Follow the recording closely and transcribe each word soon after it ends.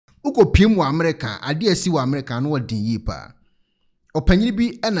uko piem wa America ade asi wa America no odin yi pa opanyiri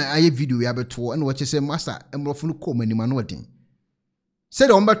bi na aye video ya beto na wo chese master emrofo no ko manima no odin se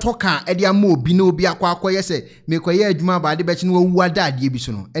de on beto ka ade ama obi na obi akwa se mekoye adwuma ba ade bechi no wawu ade bi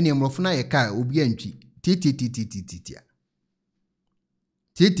so no ene emrofo na ye ka obi antwi titititititia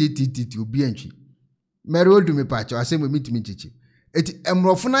obi antwi mere odu me pa cha asem mitimi chichi eti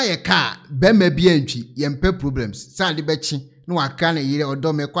emrofo na ye ka be ma bi antwi ye mpe problems sa ade bechi no aka na yire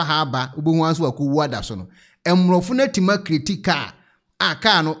odo me kwa ha ba obohu anso akowu ada so no emrofo na tima critica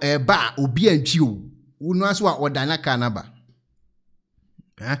aka no eba obi antwi o unu anso a odana ka na ba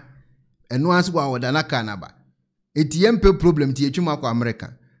enu anso a odana ka na ba eti ye mpe problem ti etwuma kwa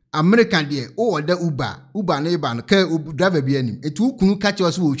America de o oda Uber na iba no ka driver bi anim eti ukunu ka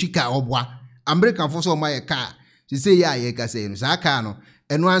che so wo twika obwa American for so ma ye ka se ya ye ka se no sa ka no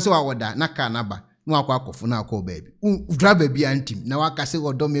enu anso a oda na ka na ba no akwa akofo na akọ baby driver bi antim na waka se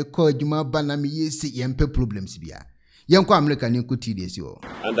odo me ko adwuma ba na me yesi ye mpe problems bia ye nko America ni nko dey si o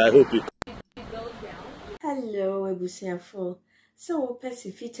and I hope it. Hello ebusiafo so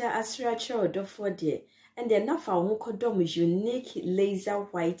pesifita asracha odofo de and then na fa ho kodom unique laser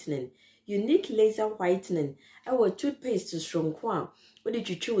whitening our toothpaste stronko a wo de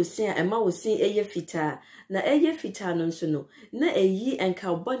twitwi wo sin e ma wo sin eye fita na eye fita no nso no na eyi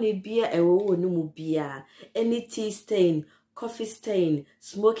enka bone bia ewo wo no mu bia any tea stain coffee stain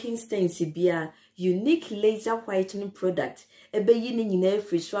smoking stain bia unique laser whitening product ebe yi ni nyina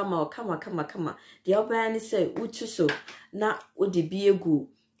free so ama kama de oba ni say utu so na wo de bi egu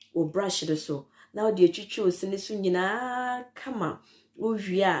wo brush do so na wo de twitwi wo sin so nyina kama wo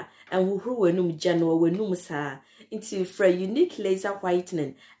hwia enhuhuru wenum jano wenum sa into for unique laser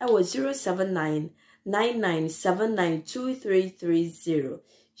whitening I was 07999792330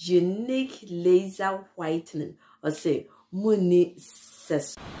 unique laser whitening or say money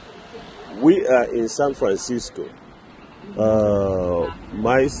ses. We are in San Francisco.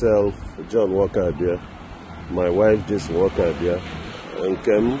 Myself, John Walker there, my wife Jason Walker there, and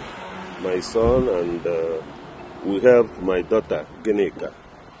Kem, my son, and we helped my daughter Geneka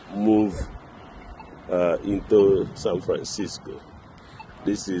move into San Francisco.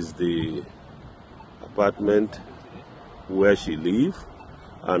 This is the apartment where she lives,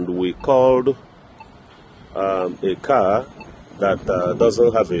 and we called a car that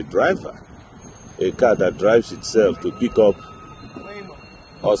doesn't have a driver, a car that drives itself to pick up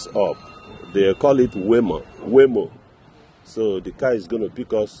us up. They call it Waymo. So the car is going to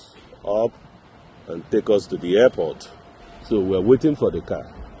pick us up and take us to the airport. So we're waiting for the car.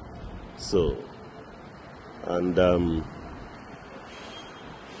 So, and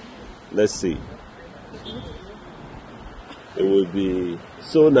let's see. It will be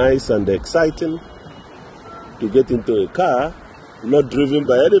so nice and exciting to get into a car not driven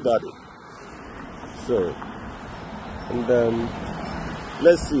by anybody. So, and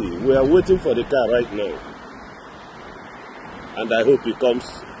let's see. We are waiting for the car right now, and I hope it comes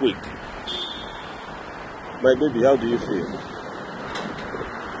quick. My baby, how do you feel?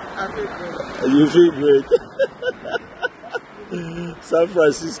 I feel great. You feel great? San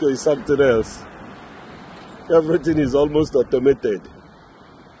Francisco is something else. Everything is almost automated.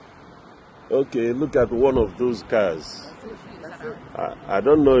 Okay, look at one of those cars. I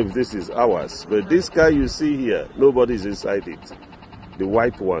don't know if this is ours, but this car you see here, nobody's inside it. The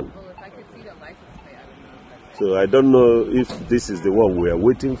white one. So I don't know if this is the one we are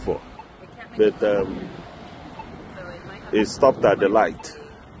waiting for. But it stopped at the light.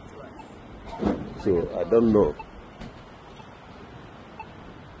 So I don't know.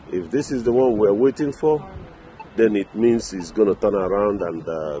 If this is the one we're waiting for, then it means he's going to turn around and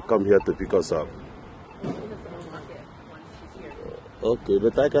come here to pick us up. Okay,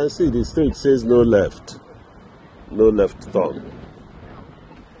 but I can see the street says no left. No left turn.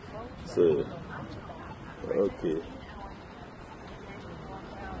 So, okay.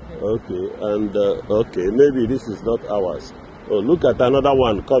 Okay, and okay, maybe this is not ours. Oh, look at another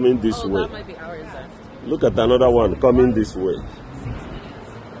one coming this way. That might be ours then. Look at another one coming this way.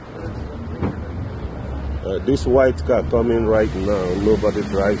 This white car coming right now, nobody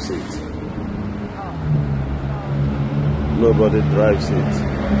drives it. Nobody drives it.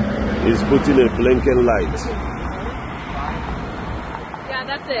 He's putting a blinking light. Yeah,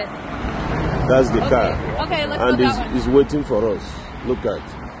 that's it. That's the car. Okay, let's and go that one. he's waiting for us. Look at.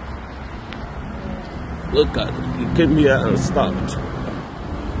 Look at. He came here and stopped.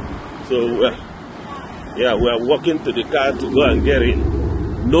 So, yeah, we are walking to the car to go and get in.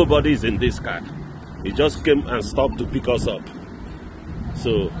 Nobody's in this car. He just came and stopped to pick us up.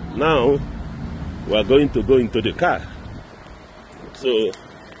 So now we are going to go into the car. So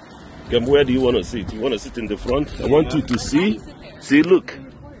Kem, where do you want to sit? You want to sit in the front? I want you to see. See, look.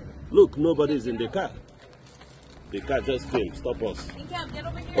 Look, nobody's in the car. The car just came. Stop us.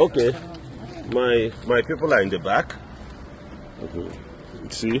 Okay. My people are in the back. Okay.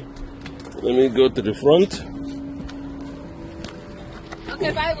 See? Let me go to the front.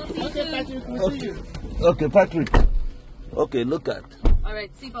 Okay, bye. We'll see you soon. Okay, Patrick. Okay, look at. All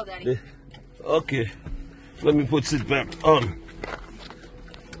right, seatbelt, Daddy. Okay. Let me put seatbelt on.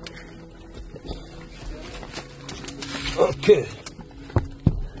 Okay.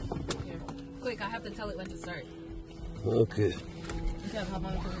 Here. Quick, I have to tell it when to start. Okay. Okay, hop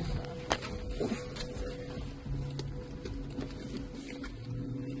on the phone.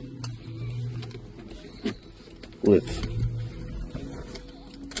 Wait.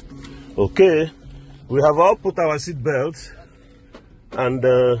 Okay. We have all put our seat belts, and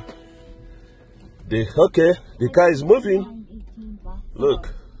the car is moving.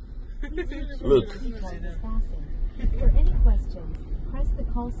 Look. Look. For any questions, press the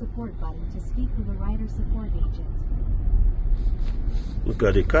call support button to speak with a rider support agent. Look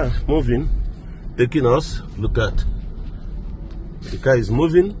at the car moving, taking us. Look at the car is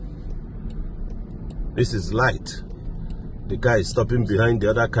moving. This is light. The car is stopping behind the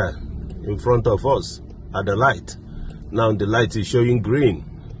other car in front of us at the light. Now the light is showing green.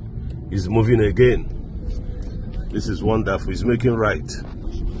 It's moving again. This is wonderful. It's making right.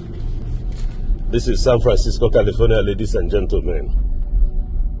 This is San Francisco, California, ladies and gentlemen.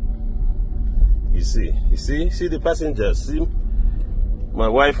 You see the passengers. See my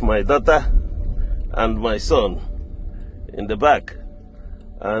wife, my daughter, and my son in the back,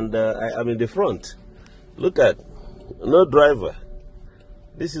 and I'm in the front. Look at, no driver.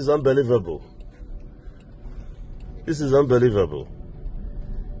 This is unbelievable. This is unbelievable.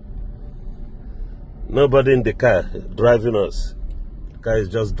 Nobody in the car driving us. The car is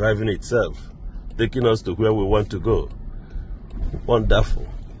just driving itself, taking us to where we want to go. Wonderful.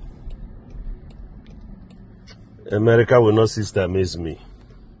 America will not cease to amaze me.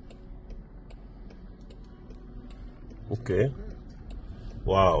 Okay.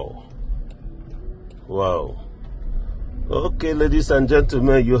 Wow. Wow. Okay, ladies and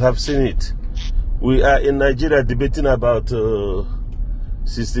gentlemen, you have seen it. We are in Nigeria debating about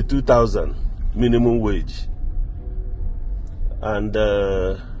 62,000 minimum wage. And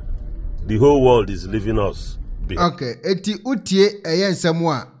the whole world is leaving us behind. Okay, eti utie nsɛm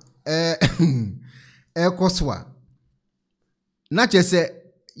a ɛkɔsoa. Na kyerɛ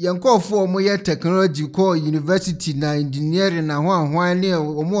yankofo omo ye technology ko university na engineering na hwan ne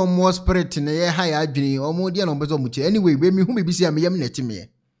omo spirit na ye ha ya adwene omo de na obezo muche anyway we mi hu me bisi am yem na time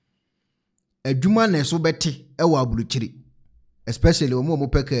adwuma na so bete ewa aburukyiri especially omo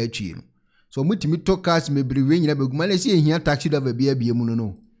peka atwie no so mutimi tokas mebriwe nyina beguma na si ehia taxi driver bia bia mu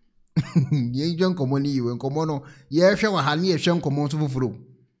no ye jon komo ni yiwe komo no ye hwe wa ha ne ye hwe komo so fufuro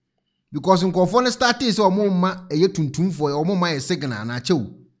because nkofo ne start is omo ma eye tuntumfo omo ma ye signal na achew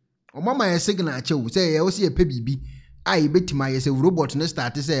omo ma ye signal achew say ye o se ye pe bibi ai betima ye say robot ne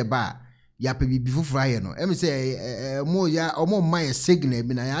start say ba ya pe bibi fufura ye no em say mo ya omo ma ye signal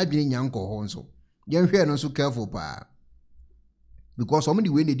bi na ya adwene nyanko ho nso ye hwe no so careful pa because omo di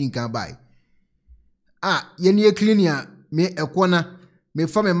we ne din kan bai ye ne cleaner me ekona me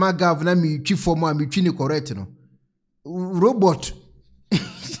fa me magav na me twi form a me twi ni correct no robot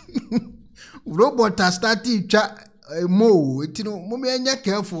has started mo etino mo me anya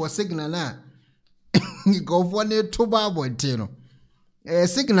careful signal na go for ne to ba bonte no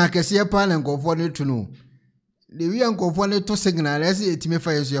signal kese pa na go for ne to no the we go for ne to signal let's etime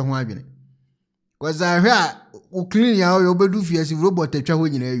fa yeso ho adwene cause ahwe a o clean ya o bedu fiase robot atwa ho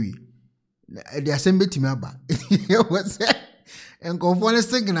nyina awi the assembly betime aba was go for ne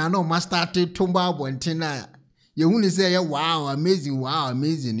signal no ma start to ba bonte na you who say wow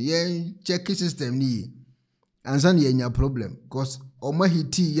amazing ye check system ni ansa na nya problem because oma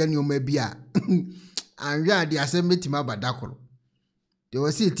hiti ye ne oma bia anwa de assembly team abadakoro they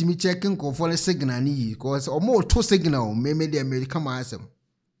was see team checking for signal ni because oma to signal me de America ma asem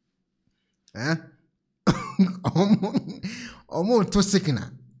oma to signal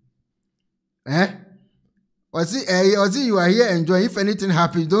Was it you are here enjoying? If anything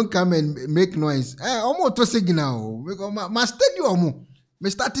happens, don't come and make noise. Almost to signal. My stadium, my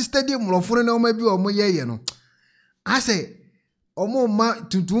stadium, no maybe or more ye no. I say, ma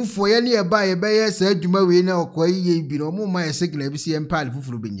to for any by said you may now quite ye be no more my signal be see empire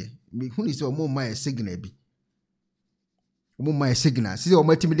for binye. Who is more my signal be? My signal. See, or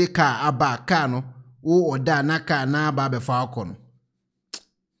my timid car, aba car no, or da na car na babe falcon.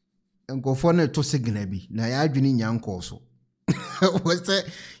 Go for ne to signal bi na ya adwene nyanko so was say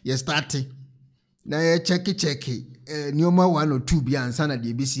you starting na ye check nioma 1 or 2 bi ansa na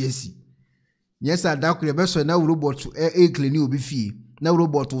de BCSC yes adakure be so na robot clean obi fie na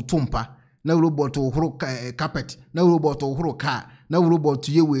robot tompa na robot horo carpet na robot horo car na robot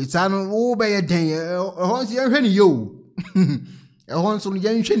ye we sa no wo be ye den ho se ye hwe ni yo ho so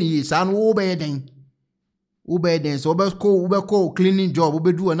ye hwe ni sa no wo be ye den so be ko cleaning job wo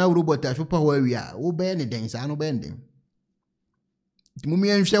be du na robot afepa ho awia wo be ne den sa no be den mummy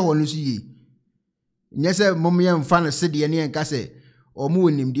en hwe ho no so yi nyese mummy en fa no se de ne en ka se omo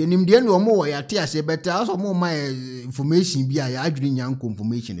nimde no omo wo ya te ase beta aso mo ma information bi a ya adwiri nyan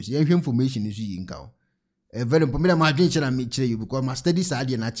confirmation so ye hwe information so yi nka o very important ma adwin chira me chire you because my study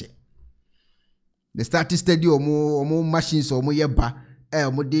side na che the start study omo machines omo ye ba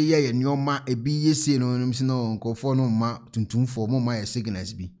omo de ye nyoma ebi yesi no nimsi no nkofo no ma tuntumfo mo ma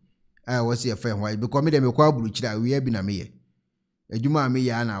signals bi was ye friend why because me dem kwa aburu chira we bi na me ye adwuma me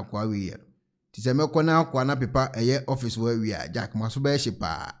ya na akwa we ye ti se me kona akwa na pepa eye office we we jack maso ba hye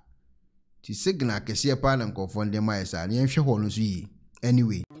pa ti signal kese pa na nkofo ndem ma yesa na yenhwe ho no so yi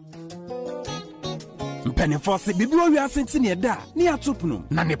anyway Pennyforce bibiro wi asenti ne da ne atopno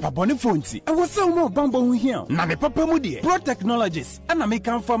na ne pabone fonti e wo se wo bambo hu hia na ne papa mu de Pro Technologies ana me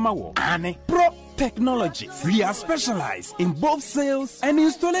kan fama wo ane Pro Technologies. We are specialized in both sales and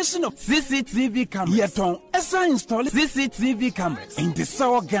installation of CCTV cameras. Yeton esa install CCTV cameras in the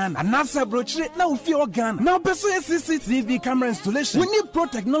South Ghana and NASA brochure now fear Ghana. Now beso CCTV camera installation. We need Pro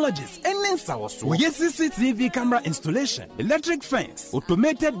Technologies and in South. We get CCTV camera installation, electric fence,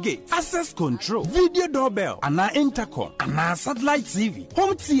 automated gate, access control, video doorbell, and our intercom, and our satellite TV,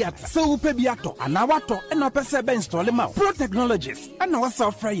 home theater, so upebiato, and our water, and our pesebe install them out. Pro Technologies and our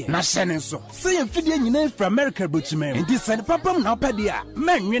software. Na shenenso. Say fidie nyina fra America brochimem ndi send papam na opedia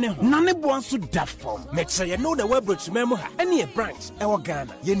menwene ho na ne bo anso da form make sure you know the web brochimem ha any a branch e wo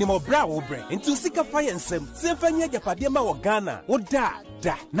Ghana ye ni mo bra wo bre nti sika fa yensem se fa nya japade ma wo Ghana wo da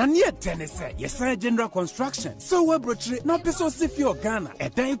na ne tenese yes general construction so web brochire na peso si fi o Ghana e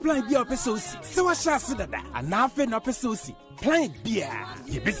dan plan bi o peso si se wa sha se dada ana afi na peso si plan bia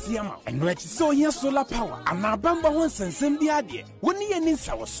ye besi ama eno echi so here solar power ana bamba ho sensem bi ade woni ye ni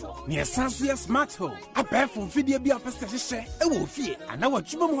nsawoso ne esanso ye smart home abefo fidie bi apese hye e wo fie ana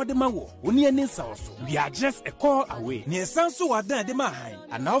watwuma mo de ma wo woni ye ni nsawoso we are just a call away ne esanso wadan de ma han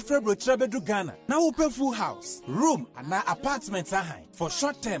ana ofre brochire bedu Ghana na wo pe full house room ana apartment ahan for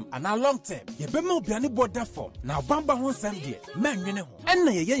short term ana long term ye be ma obiane border form na bamba ho nsem de menwene ho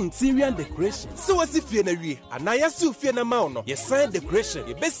enna ye interior decoration so wasi fie na wie ana yasu fie na ma no yes decoration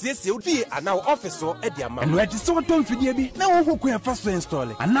ye besiesie odie ana office so e di ama no edi so to mfidie bi na wo hokun fa so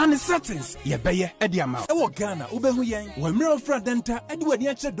install ana ne settings ye beye e di ama e wo Ghana wo behu yen wo mre ofra denta e di wani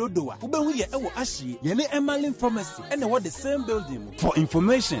a che dodoa wo behu ye e wo ahie ye ne Emerlin Pharmacy e na wo the same building for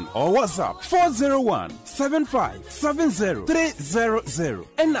information or WhatsApp 401-7570-300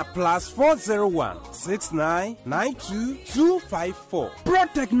 and a +401-6992-254. Pro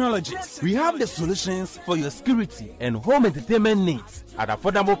Technologies. We have the solutions for your security and home entertainment needs at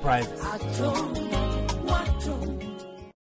affordable prices.